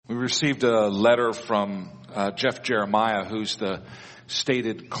received a letter from Jeff Jeremiah, who's the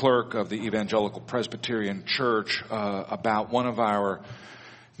stated clerk of the Evangelical Presbyterian Church, about one of our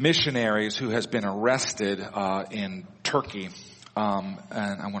missionaries who has been arrested in Turkey. And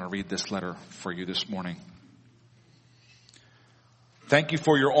I want to read this letter for you this morning. Thank you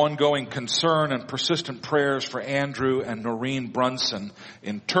for your ongoing concern and persistent prayers for Andrew and Noreen Brunson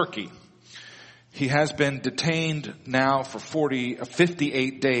in Turkey. He has been detained now for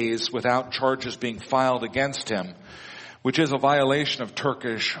 58 days without charges being filed against him, which is a violation of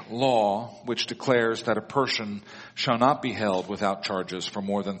Turkish law, which declares that a person shall not be held without charges for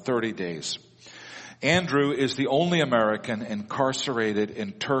more than 30 days. Andrew is the only American incarcerated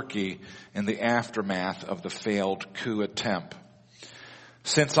in Turkey in the aftermath of the failed coup attempt.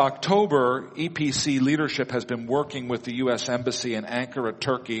 Since October, EPC leadership has been working with the U.S. Embassy in Ankara,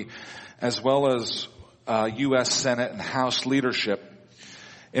 Turkey, as well as U.S. Senate and House leadership.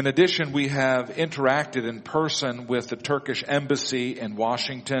 In addition, we have interacted in person with the Turkish Embassy in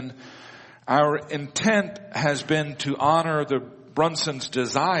Washington. Our intent has been to honor the Brunson's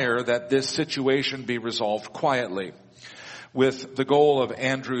desire that this situation be resolved quietly, with the goal of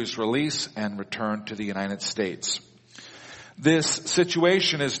Andrew's release and return to the United States. This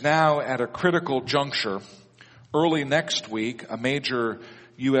situation is now at a critical juncture. Early next week, a major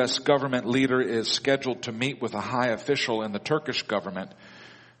U.S. government leader is scheduled to meet with a high official in the Turkish government.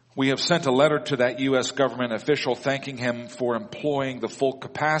 We have sent a letter to that U.S. government official thanking him for employing the full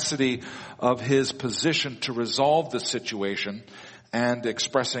capacity of his position to resolve the situation and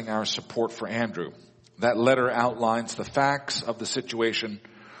expressing our support for Andrew. That letter outlines the facts of the situation,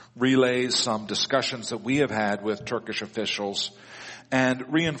 relays some discussions that we have had with Turkish officials,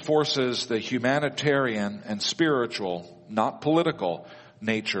 and reinforces the humanitarian and spiritual, not political,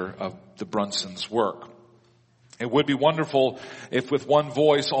 nature of the Brunsons' work. It would be wonderful if with one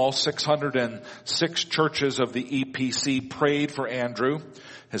voice all 606 churches of the EPC prayed for Andrew,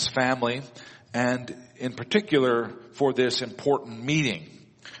 his family, and in particular for this important meeting.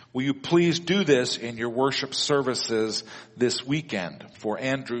 Will you please do this in your worship services this weekend for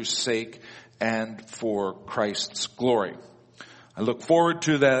Andrew's sake and for Christ's glory? I look forward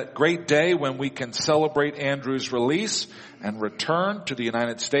to that great day when we can celebrate Andrew's release and return to the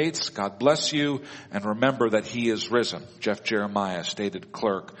United States. God bless you, and remember that he is risen. Jeff Jeremiah, stated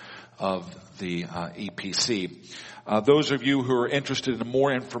clerk of the EPC. Those of you who are interested in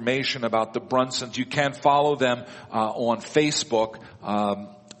more information about the Brunsons, you can follow them on Facebook.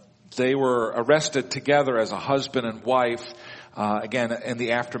 They were arrested together as a husband and wife, again, in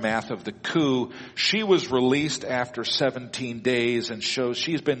the aftermath of the coup. She was released after 17 days and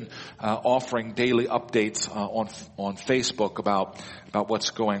she's been offering daily updates on Facebook about what's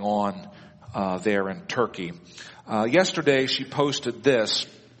going on there in Turkey. Yesterday she posted this.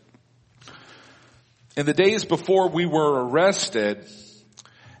 In the days before we were arrested,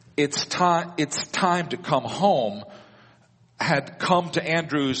 it's time to come home had come to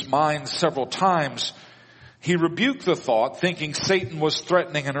Andrew's mind several times. He rebuked the thought, thinking Satan was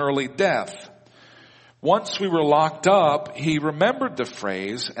threatening an early death. Once we were locked up, he remembered the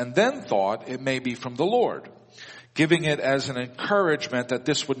phrase and then thought it may be from the Lord, giving it as an encouragement that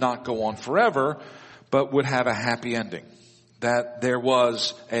this would not go on forever, but would have a happy ending, that there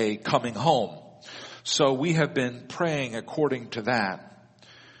was a coming home. So we have been praying according to that.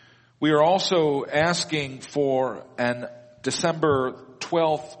 We are also asking for an December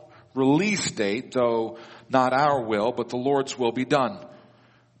 12th release date, though not our will, but the Lord's will be done.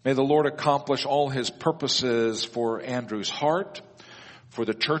 May the Lord accomplish all his purposes for Andrew's heart, for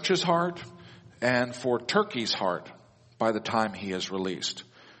the church's heart, and for Turkey's heart by the time he is released.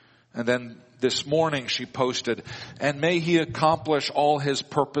 And then this morning she posted, and may he accomplish all his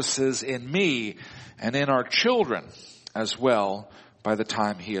purposes in me and in our children as well by the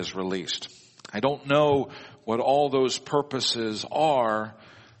time he is released. I don't know what all those purposes are,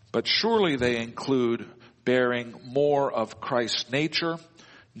 but surely they include bearing more of Christ's nature,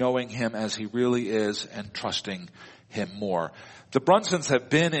 knowing him as he really is, and trusting him more. The Brunsons have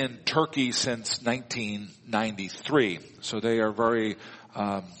been in Turkey since 1993, so they are very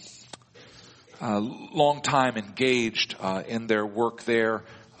long time engaged in their work there,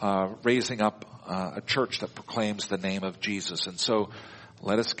 raising up a church that proclaims the name of Jesus. And so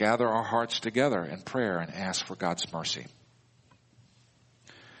let us gather our hearts together in prayer and ask for God's mercy.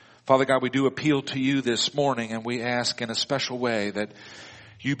 Father God, we do appeal to you this morning, and we ask in a special way that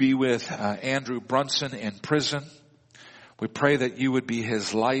you be with Andrew Brunson in prison. We pray that you would be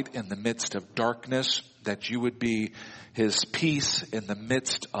his light in the midst of darkness, that you would be his peace in the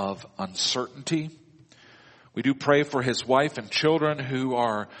midst of uncertainty. We do pray for his wife and children who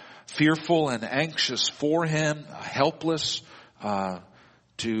are fearful and anxious for him, helpless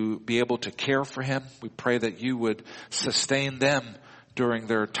to be able to care for him. We pray that you would sustain them during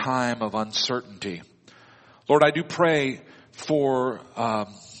their time of uncertainty. Lord, I do pray for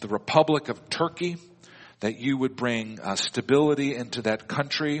the Republic of Turkey, that you would bring stability into that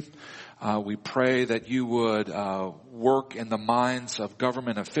country. We pray that you would work in the minds of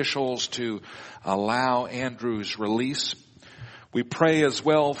government officials to allow Andrew's release. We pray as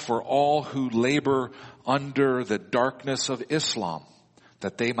well for all who labor under the darkness of Islam,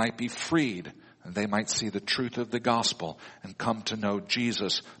 that they might be freed and they might see the truth of the gospel and come to know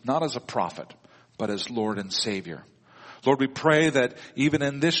Jesus, not as a prophet, but as Lord and Savior. Lord, we pray that even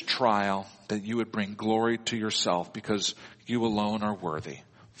in this trial, that you would bring glory to yourself, because you alone are worthy.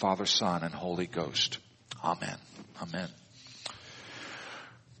 Father, Son, and Holy Ghost. Amen. Amen.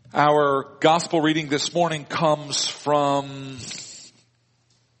 Our gospel reading this morning comes from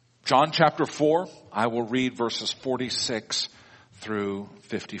John chapter 4. I will read verses 46 through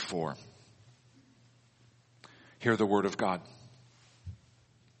 54. Hear the word of God.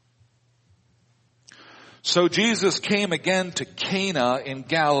 So Jesus came again to Cana in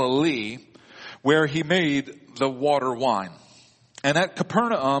Galilee, where he made the water wine. And at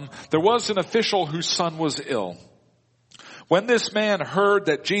Capernaum, there was an official whose son was ill. When this man heard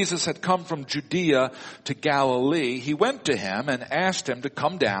that Jesus had come from Judea to Galilee, he went to him and asked him to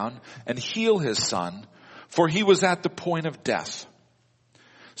come down and heal his son, for he was at the point of death.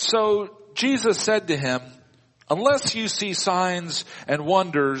 So Jesus said to him, "Unless you see signs and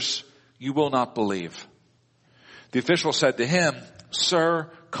wonders, you will not believe." The official said to him,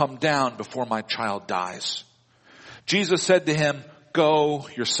 "Sir, come down before my child dies." Jesus said to him, "Go,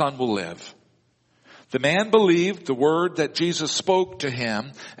 your son will live." The man believed the word that Jesus spoke to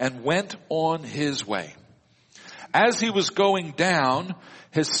him and went on his way. As he was going down,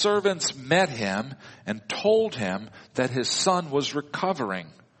 his servants met him and told him that his son was recovering.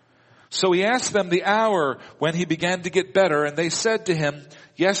 So he asked them the hour when he began to get better, and they said to him,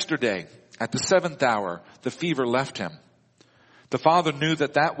 "Yesterday, at the 7th hour, the fever left him." The father knew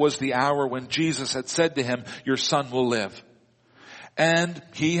that that was the hour when Jesus had said to him, "Your son will live." And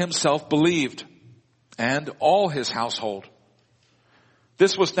he himself believed, and all his household.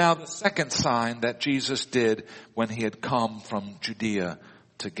 This was now the second sign that Jesus did when he had come from Judea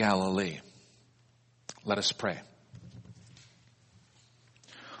to Galilee. Let us pray.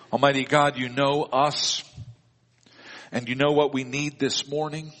 Almighty God, you know us, and you know what we need this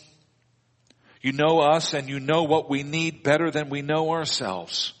morning. You know us, and you know what we need better than we know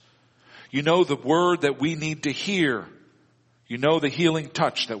ourselves. You know the word that we need to hear. You know the healing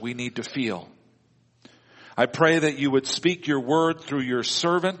touch that we need to feel. I pray that you would speak your word through your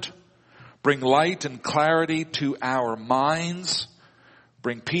servant, bring light and clarity to our minds,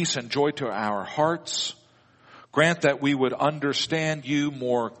 bring peace and joy to our hearts. Grant that we would understand you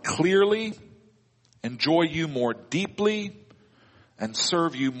more clearly, enjoy you more deeply, and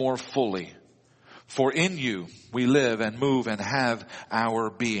serve you more fully. For in you we live and move and have our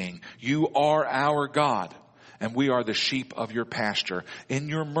being. You are our God, and we are the sheep of your pasture. In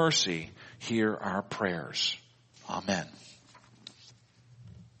your mercy, hear our prayers. Amen.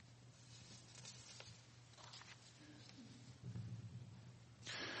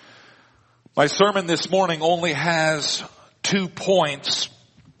 My sermon this morning only has 2 points,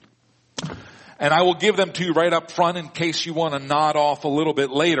 and I will give them to you right up front in case you want to nod off a little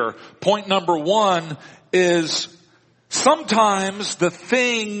bit later. Point number 1 is sometimes the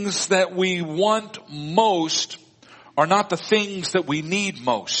things that we want most are not the things that we need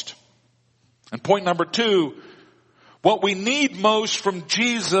most. And point number 2, what we need most from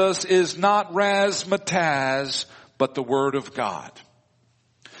Jesus is not razzmatazz, but the Word of God.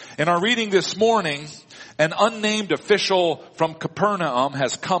 In our reading this morning, an unnamed official from Capernaum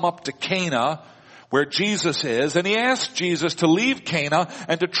has come up to Cana, where Jesus is, and he asked Jesus to leave Cana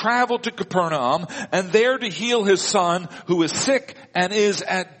and to travel to Capernaum and there to heal his son who is sick and is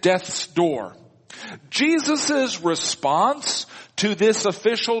at death's door. Jesus' response to this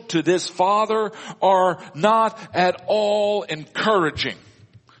official, to this father, are not at all encouraging.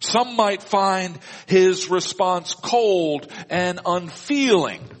 Some might find his response cold and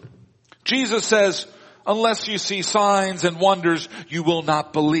unfeeling. Jesus says, "Unless you see signs and wonders, you will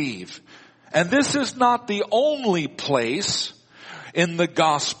not believe." And this is not the only place in the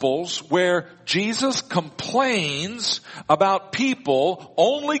Gospels where Jesus complains about people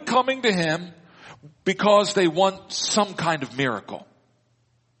only coming to him because they want some kind of miracle.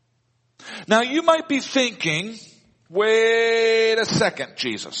 Now you might be thinking, wait a second,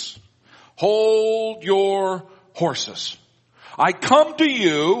 Jesus. Hold your horses. I come to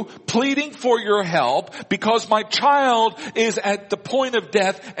you pleading for your help because my child is at the point of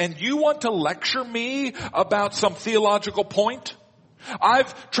death, and you want to lecture me about some theological point?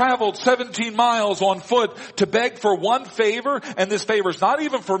 I've traveled 17 miles on foot to beg for one favor, and this favor is not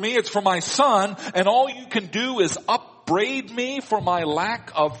even for me, it's for my son, and all you can do is upbraid me for my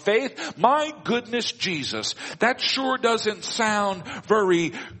lack of faith? My goodness, Jesus, that sure doesn't sound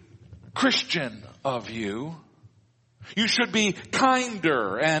very Christian of you. You should be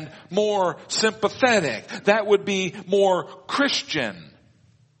kinder and more sympathetic. That would be more Christian,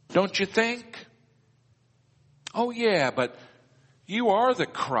 don't you think? Oh yeah, but you are the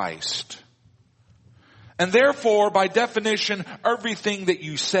Christ. And therefore, by definition, everything that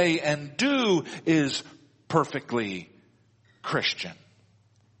you say and do is perfectly Christian.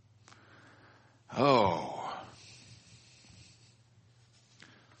 Oh.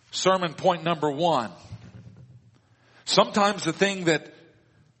 Sermon point number 1. Sometimes the thing that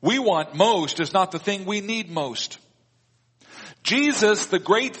we want most is not the thing we need most. Jesus, the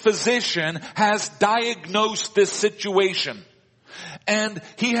great physician, has diagnosed this situation. And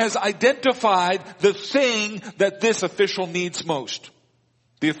he has identified the thing that this official needs most.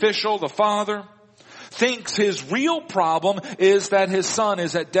 The official, the father, thinks his real problem is that his son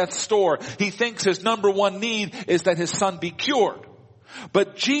is at death's door. He thinks his number one need is that his son be cured.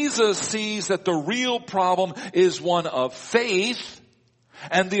 But Jesus sees that the real problem is one of faith,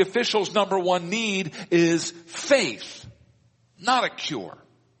 and the official's number one need is faith, not a cure.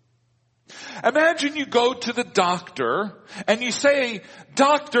 Imagine you go to the doctor and you say,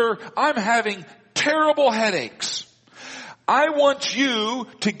 "Doctor, I'm having terrible headaches. I want you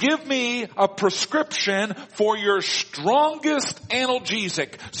to give me a prescription for your strongest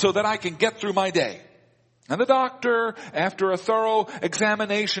analgesic so that I can get through my day." And the doctor, after a thorough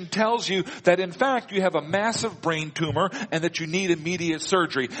examination, tells you that in fact you have a massive brain tumor and that you need immediate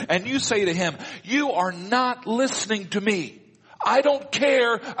surgery. And you say to him, "You are not listening to me. I don't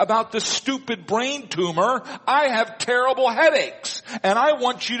care about the stupid brain tumor. I have terrible headaches, and I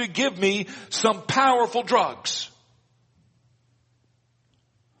want you to give me some powerful drugs."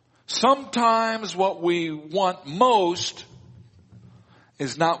 Sometimes what we want most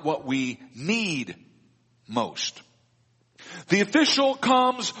is not what we need most. The official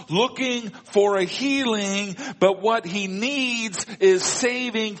comes looking for a healing, but what he needs is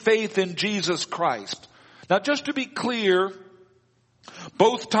saving faith in Jesus Christ. Now, just to be clear,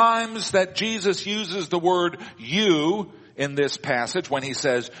 both times that Jesus uses the word "you" in this passage, when he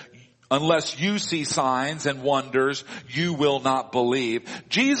says, "Unless you see signs and wonders, you will not believe,"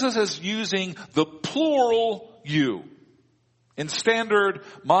 Jesus is using the plural "you." In standard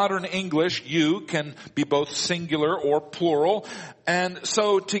modern English, "you" can be both singular or plural. And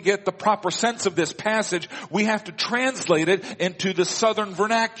so to get the proper sense of this passage, we have to translate it into the Southern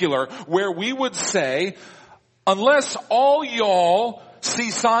vernacular, where we would say, "Unless all y'all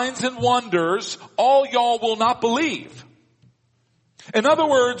see signs and wonders, all y'all will not believe." In other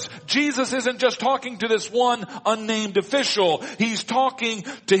words, Jesus isn't just talking to this one unnamed official. He's talking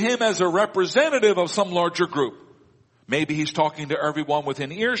to him as a representative of some larger group. Maybe he's talking to everyone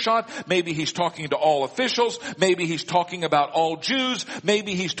within earshot. Maybe he's talking to all officials. Maybe he's talking about all Jews.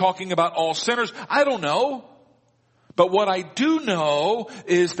 Maybe he's talking about all sinners. I don't know. But what I do know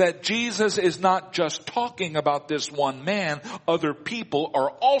is that Jesus is not just talking about this one man. Other people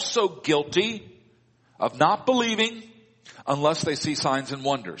are also guilty of not believing unless they see signs and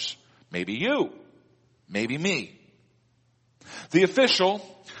wonders. Maybe you. Maybe me. The official,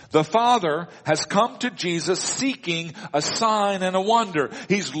 the father, has come to Jesus seeking a sign and a wonder.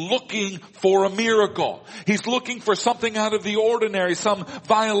 He's looking for a miracle. He's looking for something out of the ordinary, some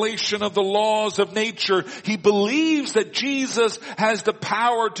violation of the laws of nature. He believes that Jesus has the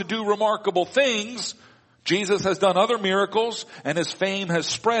power to do remarkable things. Jesus has done other miracles and his fame has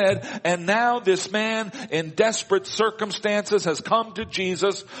spread, and now this man in desperate circumstances has come to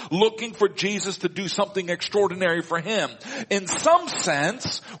Jesus looking for Jesus to do something extraordinary for him. In some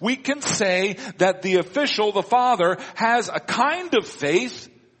sense, we can say that the official, the father, has a kind of faith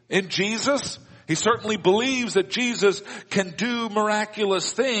in Jesus. He certainly believes that Jesus can do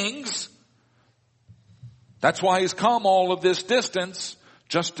miraculous things. That's why he's come all of this distance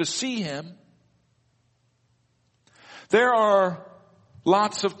just to see him. There are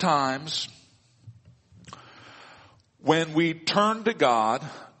lots of times when we turn to God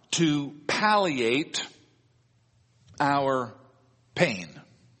to palliate our pain.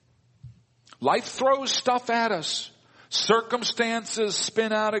 Life throws stuff at us. Circumstances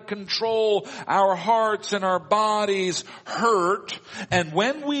spin out of control. Our hearts and our bodies hurt. And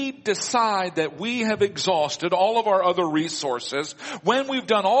when we decide that we have exhausted all of our other resources, when we've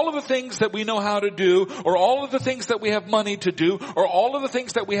done all of the things that we know how to do, or all of the things that we have money to do, or all of the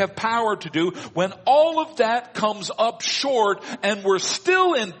things that we have power to do, when all of that comes up short and we're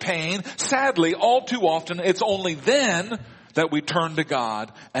still in pain, sadly, all too often, it's only then that we turn to God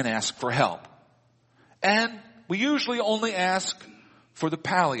and ask for help. And we usually only ask for the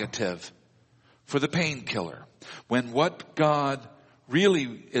palliative, for the painkiller, when what God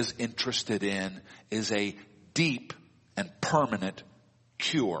really is interested in is a deep and permanent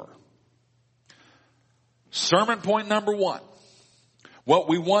cure. Sermon point number 1. What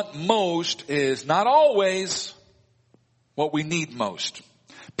we want most is not always what we need most.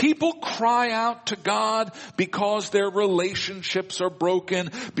 People cry out to God because their relationships are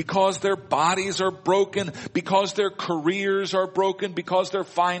broken, because their bodies are broken, because their careers are broken, because their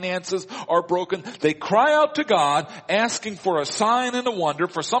finances are broken. They cry out to God asking for a sign and a wonder,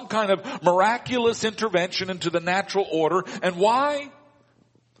 for some kind of miraculous intervention into the natural order. And why?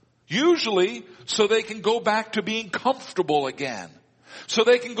 Usually so they can go back to being comfortable again. So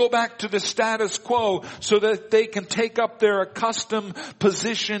they can go back to the status quo, so that they can take up their accustomed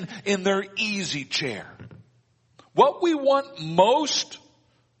position in their easy chair. What we want most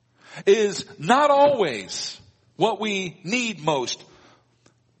is not always what we need most.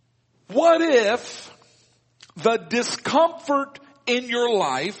 What if the discomfort in your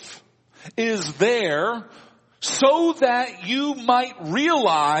life is there so that you might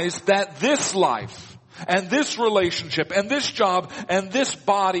realize that this life and this relationship and this job and this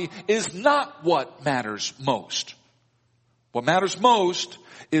body is not what matters most? What matters most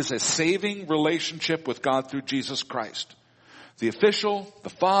is a saving relationship with God through Jesus Christ. The official, the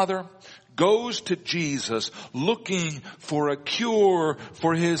Father, goes to Jesus looking for a cure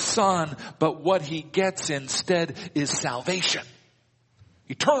for his son, but what he gets instead is salvation.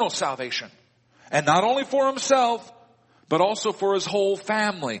 Eternal salvation. And not only for himself, but also for his whole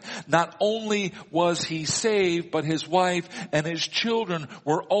family. Not only was he saved, but his wife and his children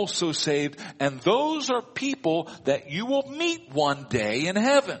were also saved. And those are people that you will meet one day in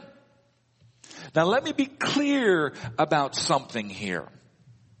heaven. Now let me be clear about something here.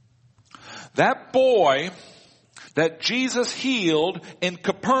 That boy that Jesus healed in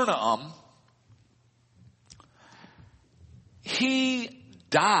Capernaum, he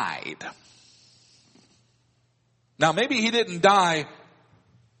died. Now maybe he didn't die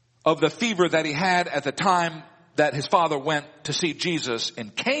of the fever that he had at the time that his father went to see Jesus in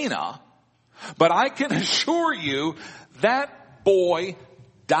Cana, but I can assure you that boy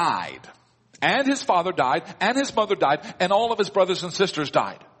died. And his father died, and his mother died, and all of his brothers and sisters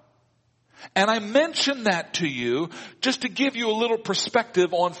died. And I mention that to you just to give you a little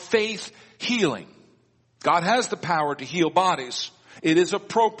perspective on faith healing. God has the power to heal bodies. It is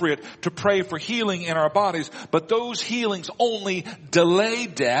appropriate to pray for healing in our bodies, but those healings only delay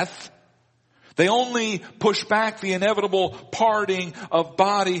death. They only push back the inevitable parting of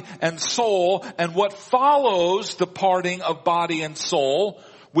body and soul, and what follows the parting of body and soul,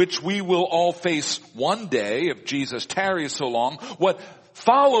 which we will all face one day if Jesus tarries so long, what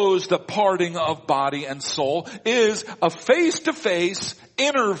follows the parting of body and soul is a face-to-face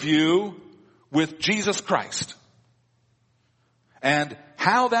interview with Jesus Christ. And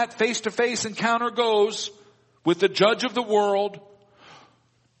how that face-to-face encounter goes with the judge of the world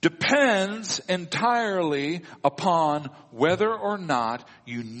depends entirely upon whether or not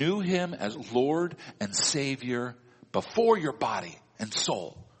you knew him as Lord and Savior before your body and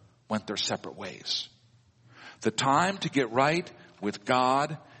soul went their separate ways. The time to get right with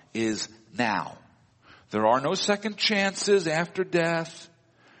God is now. There are no second chances after death.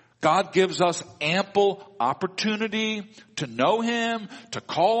 God gives us ample opportunity to know him, to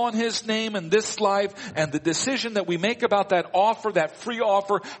call on his name in this life, and the decision that we make about that offer, that free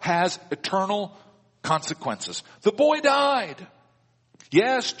offer, has eternal consequences. The boy died.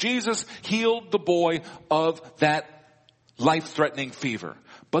 Yes, Jesus healed the boy of that life-threatening fever.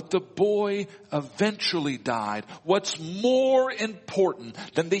 But the boy eventually died. What's more important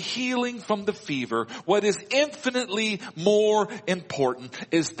than the healing from the fever, what is infinitely more important,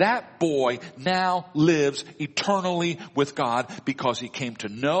 is that boy now lives eternally with God because he came to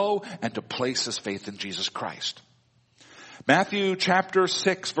know and to place his faith in Jesus Christ. Matthew chapter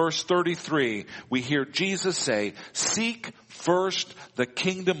 6 verse 33, we hear Jesus say, "Seek first the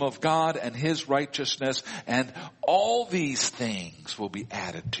kingdom of God and his righteousness, and all these things will be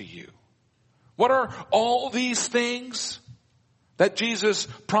added to you." What are all these things that Jesus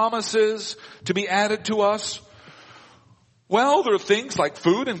promises to be added to us? Well, there are things like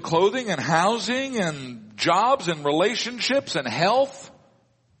food and clothing and housing and jobs and relationships and health.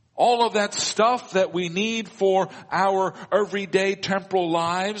 All of that stuff that we need for our everyday temporal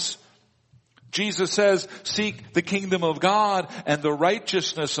lives. Jesus says, seek the kingdom of God and the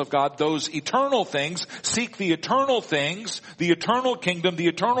righteousness of God, those eternal things. Seek the eternal things, the eternal kingdom, the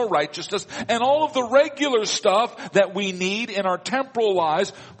eternal righteousness, and all of the regular stuff that we need in our temporal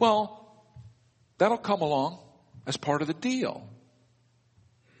lives. Well, that'll come along as part of the deal.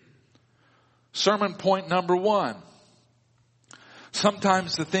 Sermon point number 1.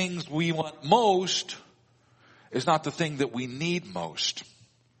 Sometimes the things we want most is not the thing that we need most.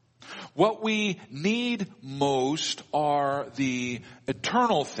 What we need most are the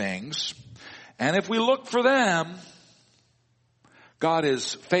eternal things. And if we look for them, God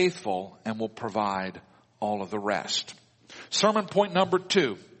is faithful and will provide all of the rest. Sermon point number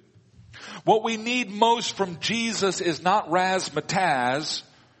 2. What we need most from Jesus is not razzmatazz,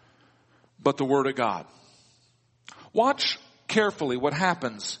 but the Word of God. Watch carefully what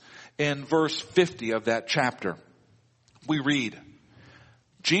happens in verse 50 of that chapter. We read,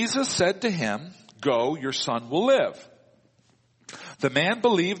 Jesus said to him, go, your son will live. The man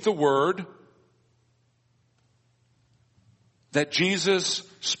believed the word that Jesus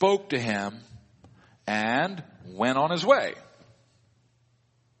spoke to him and went on his way.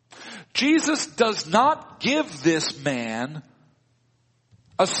 Jesus does not give this man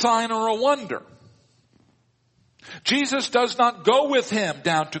a sign or a wonder. Jesus does not go with him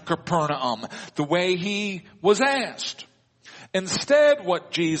down to Capernaum the way he was asked. Instead,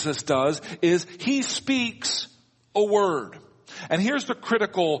 what Jesus does is he speaks a word. And here's the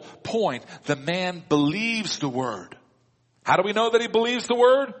critical point. The man believes the word. How do we know that he believes the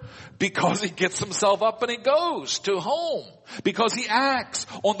word? Because he gets himself up and he goes to home. Because he acts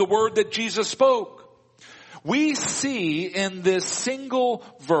on the word that Jesus spoke. We see in this single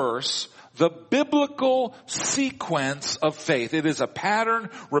verse the biblical sequence of faith. It is a pattern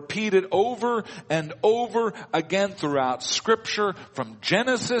repeated over and over again throughout Scripture from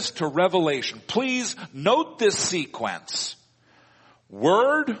Genesis to Revelation. Please note this sequence.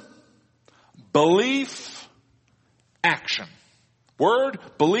 Word, belief, action. Word,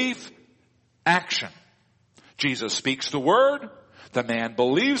 belief, action. Jesus speaks the word. The man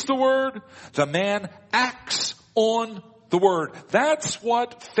believes the word. The man acts on the word. That's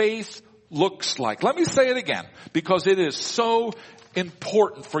what faith looks like. Let me say it again because it is so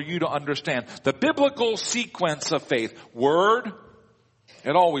important for you to understand. The biblical sequence of faith. Word,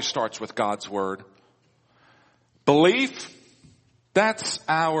 it always starts with God's word. Belief, that's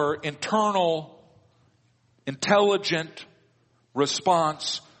our internal, intelligent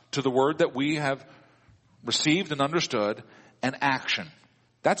response to the word that we have received and understood. And action.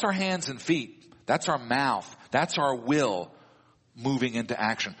 That's our hands and feet. That's our mouth. That's our will moving into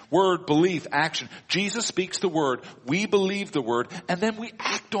action. Word, belief, action. Jesus speaks the word. We believe the word. And then we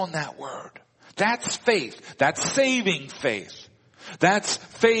act on that word. That's faith. That's saving faith. That's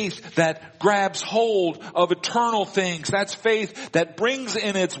faith that grabs hold of eternal things. That's faith that brings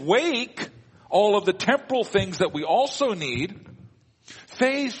in its wake all of the temporal things that we also need.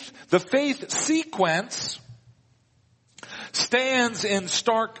 Faith, the faith sequence stands in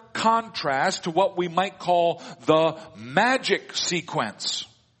stark contrast to what we might call the magic sequence.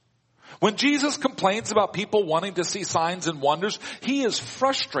 When Jesus complains about people wanting to see signs and wonders, he is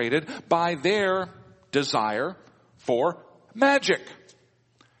frustrated by their desire for magic.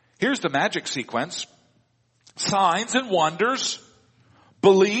 Here's the magic sequence. Signs and wonders,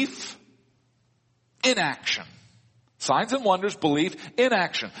 belief, inaction. Signs and wonders, belief,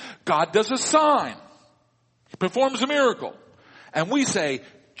 inaction. God does a sign. He performs a miracle. And we say,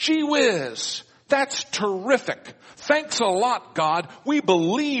 gee whiz, that's terrific. Thanks a lot, God. We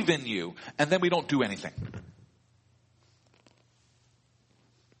believe in you. And then we don't do anything.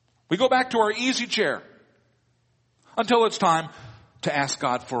 We go back to our easy chair until it's time to ask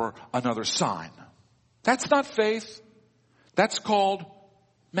God for another sign. That's not faith. That's called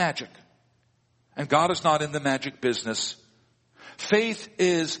magic. And God is not in the magic business. Faith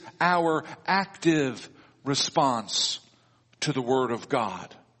is our active response to the Word of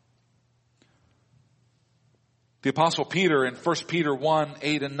God. The Apostle Peter in 1 Peter 1,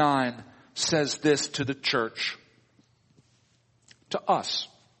 8 and 9 says this to the church, to us.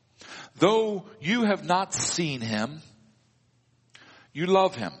 Though you have not seen him, you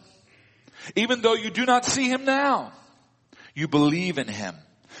love him. Even though you do not see him now, you believe in him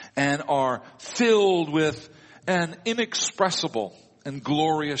and are filled with an inexpressible and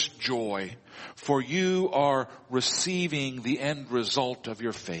glorious joy. For you are receiving the end result of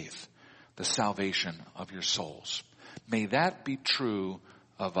your faith, the salvation of your souls. May that be true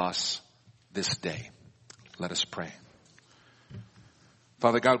of us this day. Let us pray.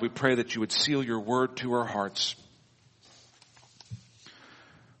 Father God, we pray that you would seal your word to our hearts.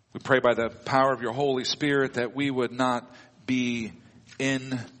 We pray by the power of your Holy Spirit that we would not be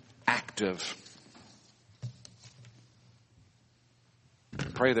inactive.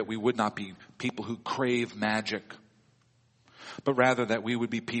 We pray that we would not be people who crave magic, but rather that we would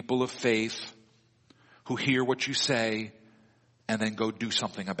be people of faith who hear what you say and then go do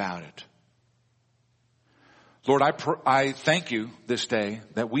something about it. Lord, I thank you this day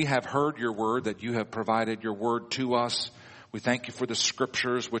that we have heard your word, that you have provided your word to us. We thank you for the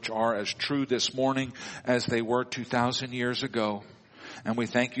scriptures which are as true this morning as they were 2,000 years ago. And we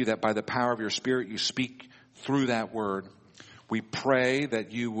thank you that by the power of your Spirit you speak through that word. We pray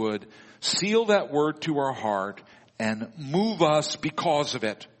that you would seal that word to our heart and move us because of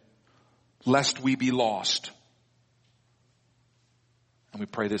it, lest we be lost. And we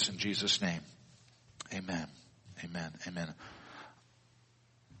pray this in Jesus' name. Amen. Amen. Amen.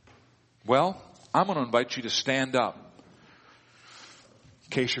 Well, I'm going to invite you to stand up in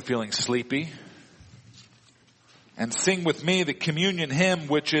case you're feeling sleepy and sing with me the communion hymn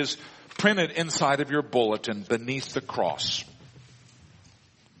which is printed inside of your bulletin beneath the cross.